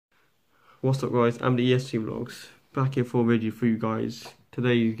What's up guys, I'm the ESC Vlogs, back here for a video for you guys.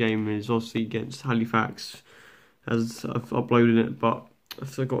 Today's game is obviously against Halifax, as I've uploaded it, but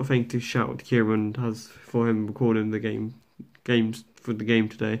I've got a thing to shout out to Kieran for him recording the games for the game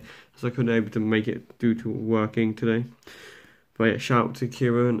today, as I couldn't able to make it due to working today. But yeah, shout out to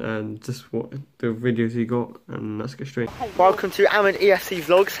Kieran and just what the videos he got, and let's get straight. Welcome to Ammon ESC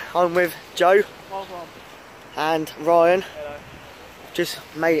Vlogs. I'm with Joe and Ryan. Hello. Just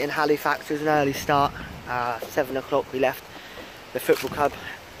made it in Halifax. It was an early start. 7 o'clock we left the football club.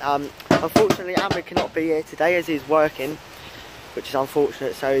 Unfortunately Ammon cannot be here today as he's working, which is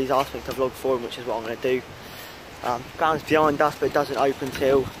unfortunate, so he's asked me to vlog for him, which is what I'm going to do. Ground's behind us, but it doesn't open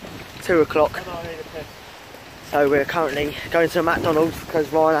till 2 o'clock. So we're currently going to McDonald's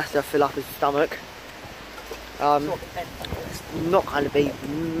because Ryan has to fill up his stomach. There's not going to be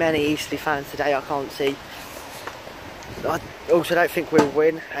many Eastleigh fans today, I can't see. I also don't think we'll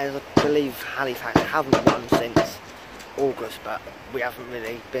win, as I believe Halifax haven't won since August, but we haven't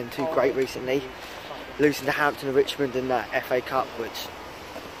really been too great recently. Losing to Hampton and Richmond in the FA Cup, which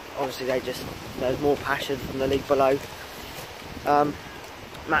obviously there's more passion from the league below.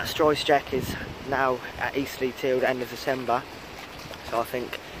 Matt Struijsdijk is now at Eastleigh till the end of December, so I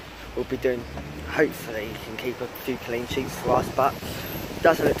think we'll be doing, hopefully he can keep a few clean sheets for us, but it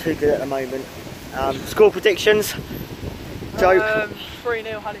doesn't look too good at the moment. Score predictions, Joe?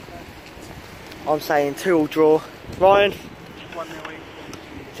 3-0 Halifax. I'm saying 2-2 draw. Ryan? 1-0 Eastleigh.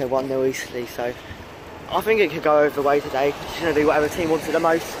 So 1-0 Eastleigh, so I think it could go over the way today. Just going to do whatever team wants it the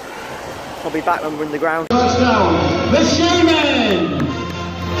most. I'll be back when we're in the ground. Touchdown, the Shaman!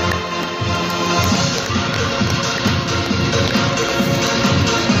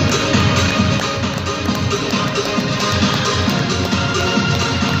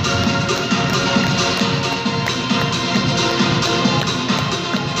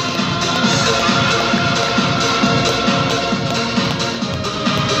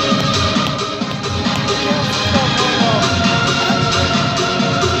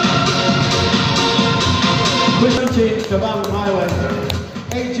 To Van Highway,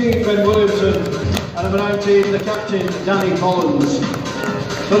 18 Ben Williamson, and number 19 the captain Danny Collins.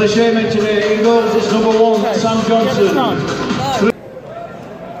 For the Shaman today, in goals it's number 1 Sam Johnson.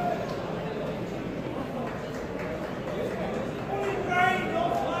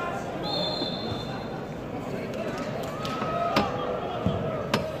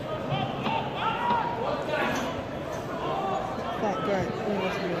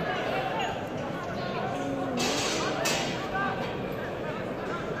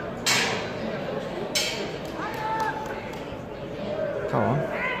 Come on.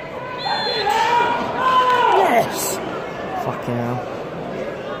 Yes! Fucking hell.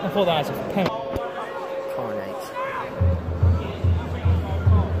 I thought that was a penalty. Coronate.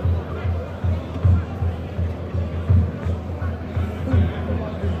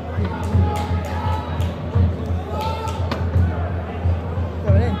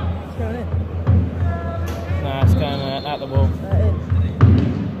 Going in. It's going in. Nah, it's going out the wall.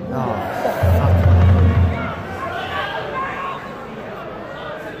 Oh.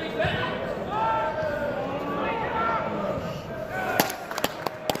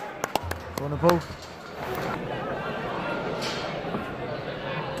 On the ball.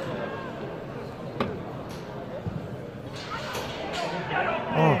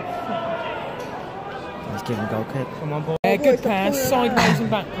 Oh. He's giving a goal kick. Come on, boy. Yeah, good pass, sideways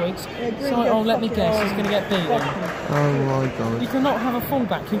and backwards. Oh, let me guess, he's going to get beaten. Oh my god. You cannot have a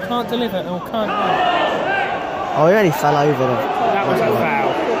fullback who can't deliver or can't run. Oh, he only fell over. That was a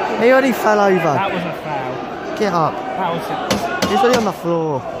foul. He only fell over. That was a foul. Get up. That was it. He's only on the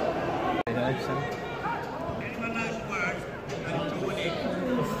floor.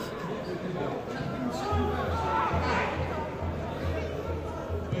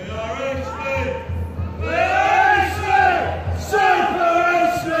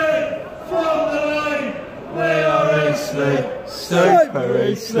 Super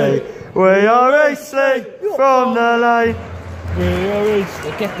Eastleigh, we are Eastleigh from the lane. We are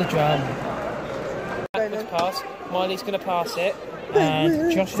Eastleigh. Get the drum. Backwards pass. Miley's going to pass it.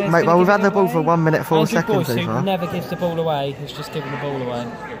 And Josh Mate, well, we've had the ball for 1 minute 4 seconds so far. Who never gives the ball away. He's just given the ball away.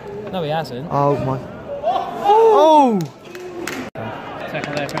 No, he hasn't. Oh my. Oh!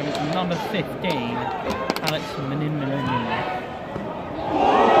 Tackle there from number 15, Alex Manin.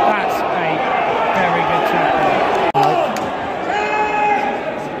 That's a very good tackle.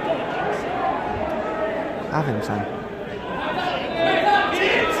 Have him, son.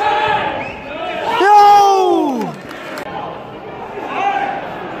 No!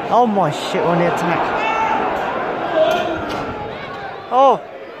 Oh my shit, on the attack. Oh!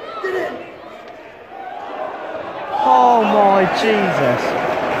 Oh my Jesus.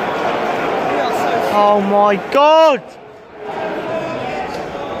 Oh my God.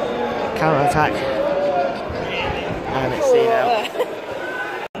 Counter attack. And it's seen out.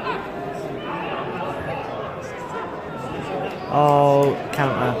 Oh,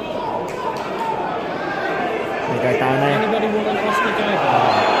 counter. We go down there. Anybody want an Oscar go?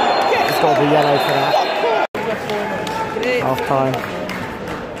 It's got to be yellow for that. Half time.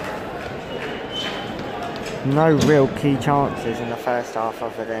 No real key chances in the first half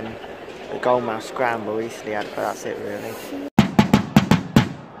other than the goalmouth scramble Eastleigh had, but that's it really.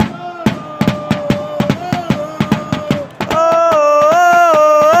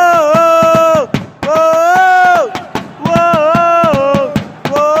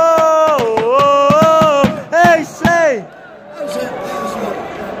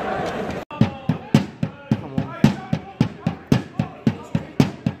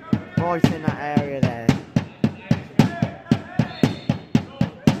 Right in that area there.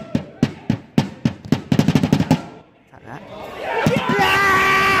 Like that.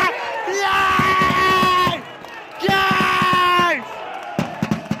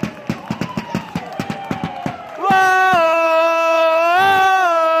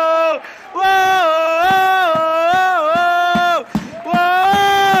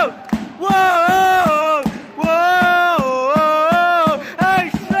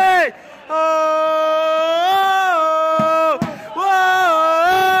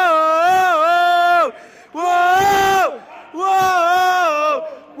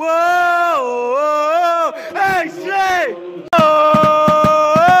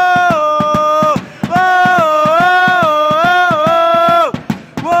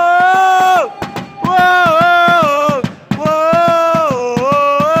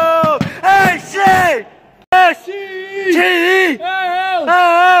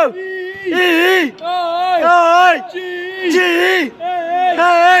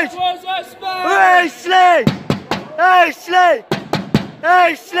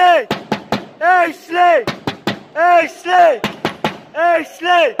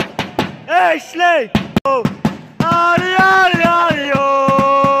 Eastleigh! Oh! Ali, Ali, Ali,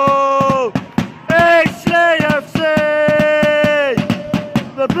 oh! Eastleigh FC!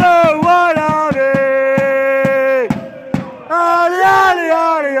 The blue white army! Ali, Ali,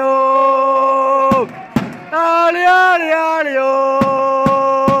 Ali, oh! Ali, Ali, Ali,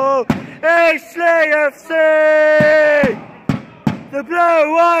 oh! Eastleigh FC! The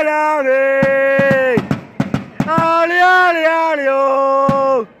blue white army! Ali, Ali, Ali,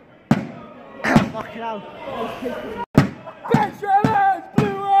 oh! Fucking hell. Benjamin's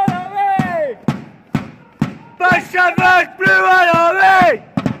blue white army! Benjamin's blue white army!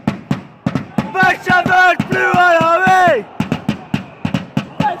 Benjamin's blue white army!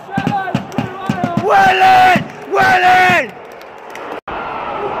 Benjamin's blue white army! Willing! Willing!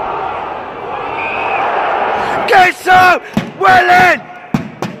 Get some! Willing!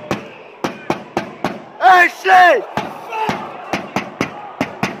 Eastleigh!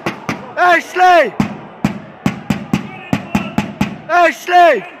 Eastleigh!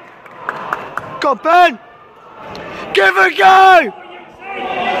 Eastleigh! Go on, Ben! Give a go!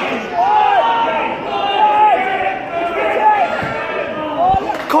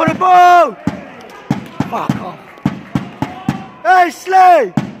 Corner ball! Fuck off!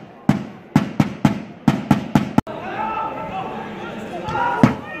 Eastleigh!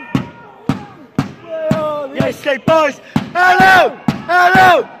 Eastleigh boys! Hello!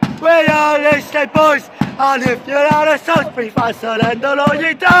 Hello! We are the Eastleigh boys, and if you're not a Salisbury fan, surrender or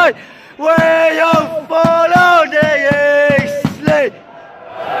you die. We all follow the Eastleigh.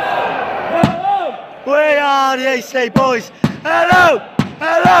 We are the Eastleigh boys. Hello,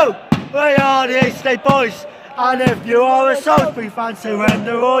 hello. We are the Eastleigh boys, and if you are a Salisbury fan,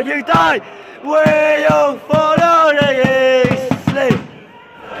 surrender or you die. We all follow the Eastleigh.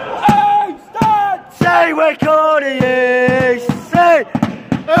 Say we're called the Eastleigh.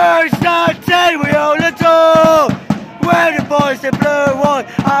 Who's that day we all adore? We're the boys in blue white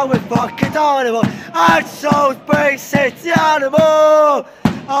and we're fucking animal. And Salisbury City animal.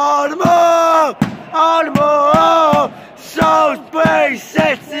 Animal, animal. Salisbury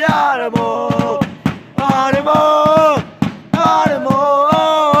City animal. Animal,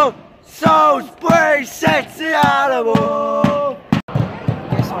 animal. Salisbury City animal.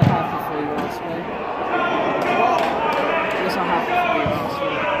 Yes, I have the free ones, mate. Yes, I have the free ones.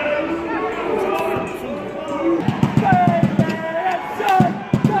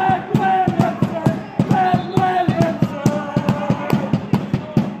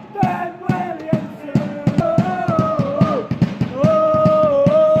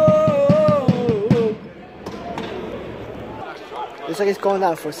 like he's gone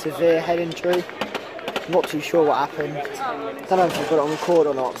down for a severe head injury. I'm not too sure what happened. I don't know if I've got it on record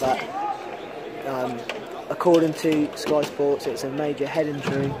or not, but according to Sky Sports, it's a major head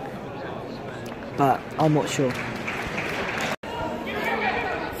injury. But I'm not sure.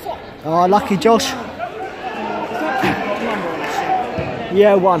 Oh, lucky Josh.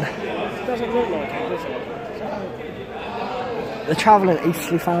 Yeah, 1. Doesn't look like it, does it? The travelling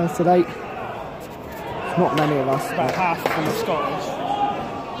Eastleigh fans today. Not many of us. About half from the Scottish.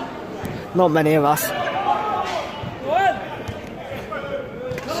 Not many of us. Go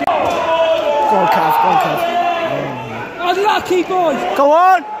on, Cav. Go on, Cav. Unlucky boy! Go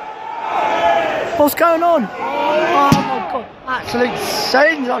on! What's going on? Oh my god. Absolute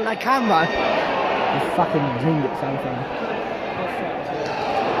scenes on the camera. You fucking zoomed it so far.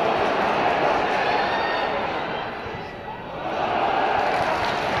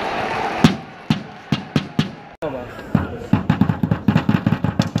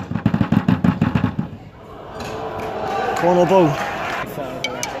 Corner ball.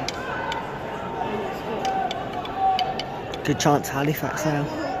 Good chance Halifax now.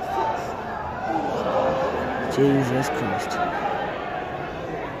 Jesus Christ.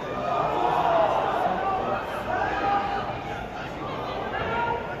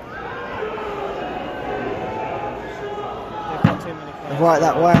 Right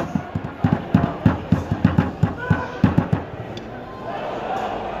that way.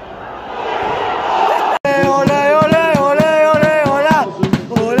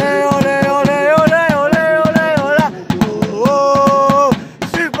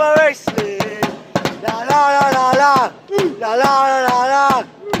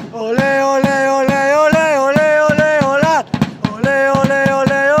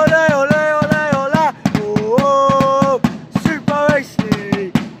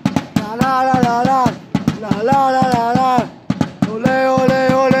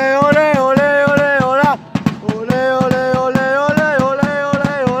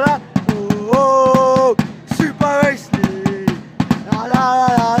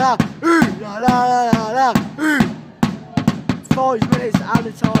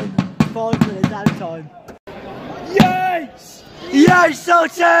 Yes, I'll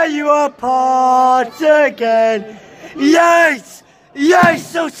tear you apart again. Yes,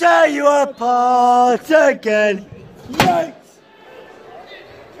 yes, I'll tear you apart again. Yes.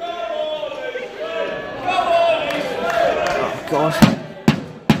 Oh God.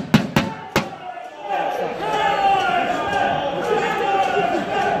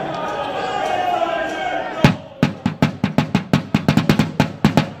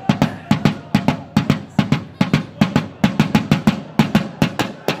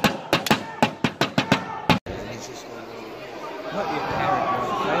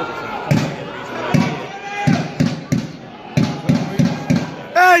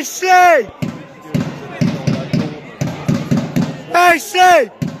 AC! AC!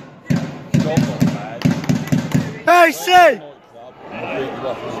 AC!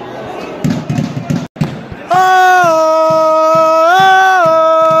 Oh!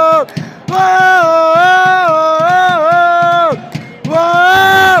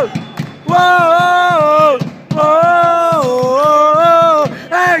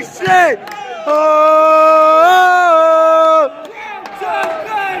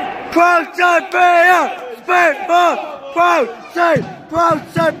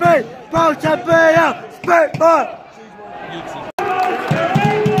 Proud to be a Spitfire!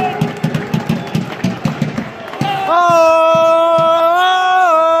 Oh!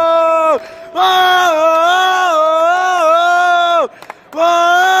 Whoa!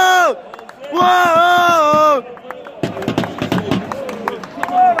 Whoa! Whoa!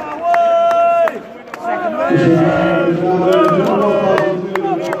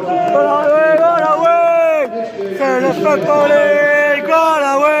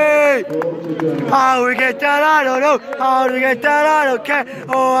 How we get that, I don't know. How to get that, I don't care.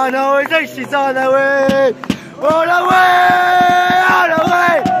 All I know is that she's on the way. On the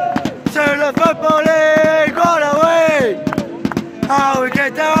way. To the football league, on the way. How we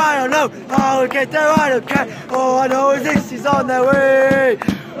get there, I don't know. How we get there, I don't care. All I know is that she's on the way.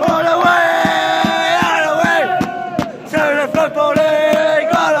 On the way. To the football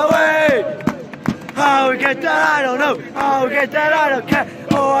league, on the way. How we get there, I don't know. How we get there, I don't care.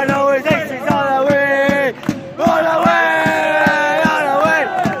 All I know is that she's on the way. On the way.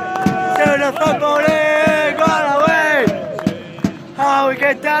 To the football league, on the way. How we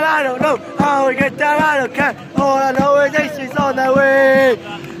get there, I don't know. How we get there, I don't care. All I know is that she's on the way.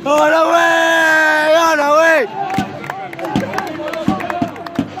 On the way. On the way.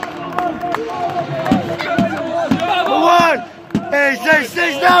 One. This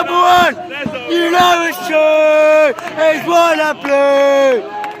is number one. You know it's true. It's white and blue.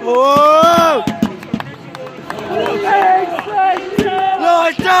 Oh.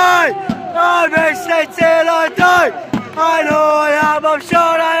 I die. I'm Eastleigh till I die. I know I am. I'm sure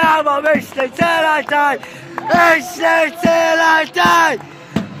I am. I'm Eastleigh till I die. Eastleigh till I die.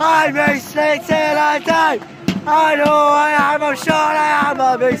 I'm Eastleigh till I die. I know I am. I'm sure I am.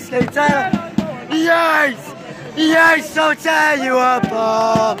 I'm Eastleigh till I die. Yes. Yes, I'll tear you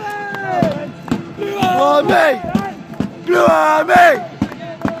apart. Blue Army! Blue Army!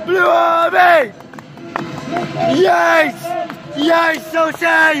 Blue Army! Yes! Yes, I'll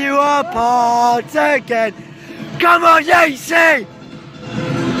tear you apart again. Come on, Yeezy!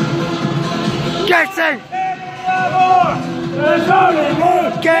 Get it! There's only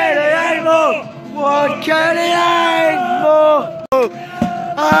more! Get it anymore! What can it anymore?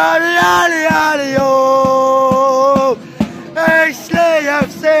 Ali, Ali, Ali, oh! Eastleigh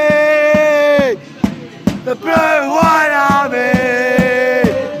FC! The Blue White Army!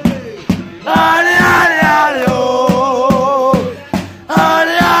 Ali, Ali, Ali, oh!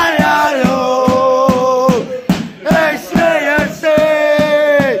 Ali, Ali, Ali, oh! Eastleigh FC!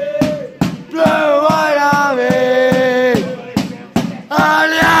 Blue White Army!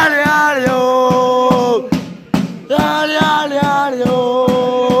 Ali, Ali, Ali, oh! Ali, Ali, Ali,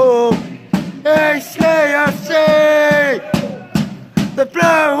 oh! Eastleigh FC! The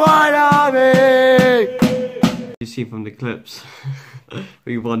Blue White Army! You see from the clips,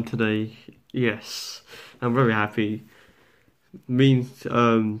 we won today. Yes, I'm very happy. Means at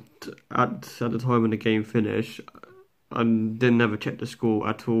the time when the game finished, I didn't ever check the score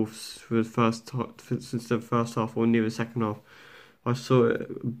at all for the since the first half or near the second half. I saw it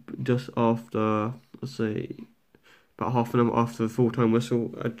just after, let's say, about half an hour after the full-time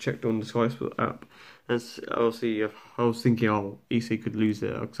whistle. I checked on the Sky Sport app, and obviously I was thinking, oh, EC could lose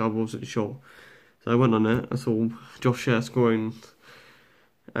it because I wasn't sure. So I went on it. I saw Josh Hare scoring,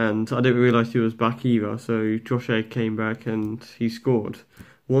 and I didn't realise he was back either. So Josh Hare came back and he scored.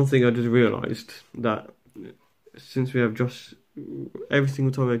 One thing I just realised, that since we have every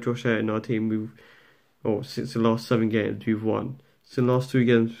single time we have Josh Hare in our team, since the last 7 games we've won. So the last 2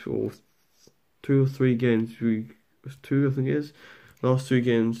 games, or 2 or 3 games, two I think it is. Last 2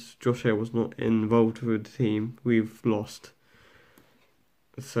 games, Josh Hare was not involved with the team. We've lost.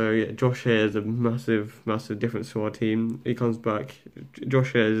 So yeah, Josh Hare is a massive, massive difference to our team. He comes back.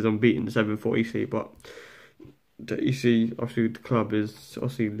 Josh Hare is unbeaten 7-4 EC, but the EC, obviously the club is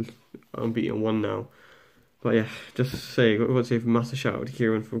obviously unbeaten 1 now. But yeah, just to say, I want to say a massive shout out to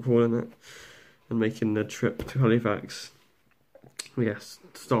Kieran for calling it and making the trip to Halifax. Yes,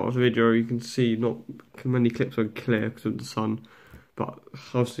 start of the video, you can see not many clips are clear because of the sun, but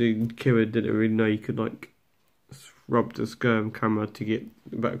obviously Kieran didn't really know you could rub the camera to get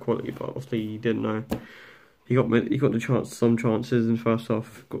better quality, but obviously he didn't know. He got some chances in the first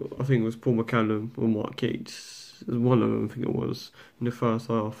half. I think it was Paul McCallum or Mark Yates. One of them, I think it was, in the first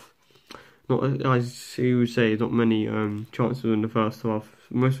half. Not, as he would say, not many chances in the first half.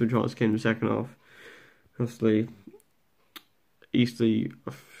 Most of the chances came in the second half. Obviously, Eastleigh,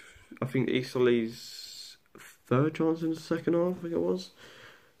 I think Eastleigh's 3rd chance in the second half, I think it was.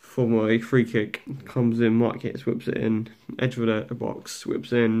 From a free kick, comes in, Mark Yates whips it in, edge of the box,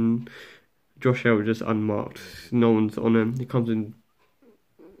 whips in, Josh Hare just unmarked, no one's on him, he comes in,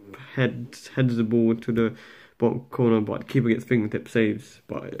 heads the ball to the bottom corner, but the keeper gets fingertip saves,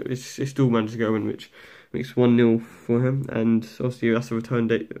 but it's still managed to go in, which makes 1-0 for him, and obviously that's a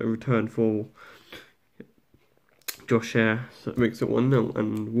return for Josh Hare, so it makes it 1-0,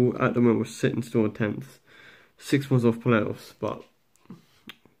 and at the moment we're sitting still in 10th, 6 points off playoffs, but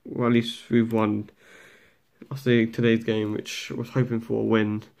well, at least we've won. I say today's game, which I was hoping for a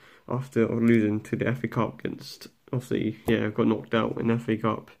win after losing to the FA Cup against, obviously, yeah, got knocked out in the FA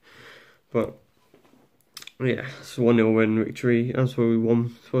Cup. But yeah, it's a 1-0 win victory. As for we won,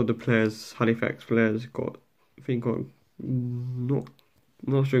 for the players, Halifax players not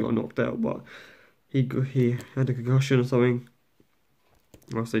sure he got knocked out, but he had a concussion or something.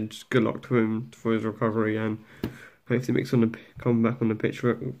 I'll say just good luck to him for his recovery, and hopefully makes come back on the pitch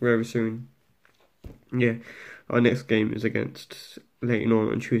very soon. Yeah, our next game is against Leighton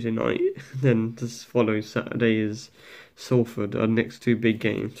on Tuesday night. Then this following Saturday is Salford, our next 2 big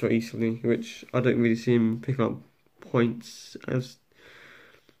games for Eastleigh, which I don't really see him picking up points, as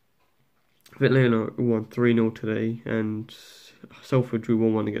I think Leighton won 3-0 today, and Salford drew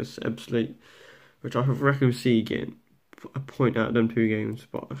 1-1 against Eastleigh, which I reckon we'll see getting a point out of them 2 games,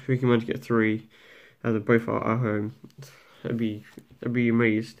 but if we can manage to get 3, as they both are at home, I'd be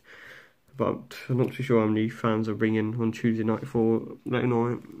amazed. but I'm not too sure how many fans are bringing on Tuesday night for Leighton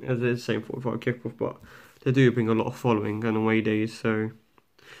Orient, as it is the same 45 kickoff, but they do bring a lot of following and away days, so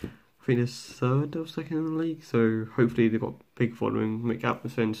I think they're third or second in the league, so hopefully they've got big following, make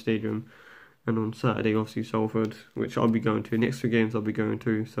atmosphere in the stadium. And on Saturday, obviously Salford, which I'll be going to. Next 2 games I'll be going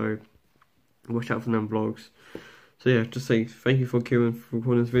to, so watch out for them vlogs. So yeah, just say thank you for Kieran for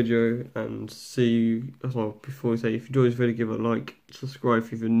recording this video, and see you as well. Before I say, if you enjoyed this video, give it a like, subscribe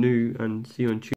if you're new, and see you on Tuesday.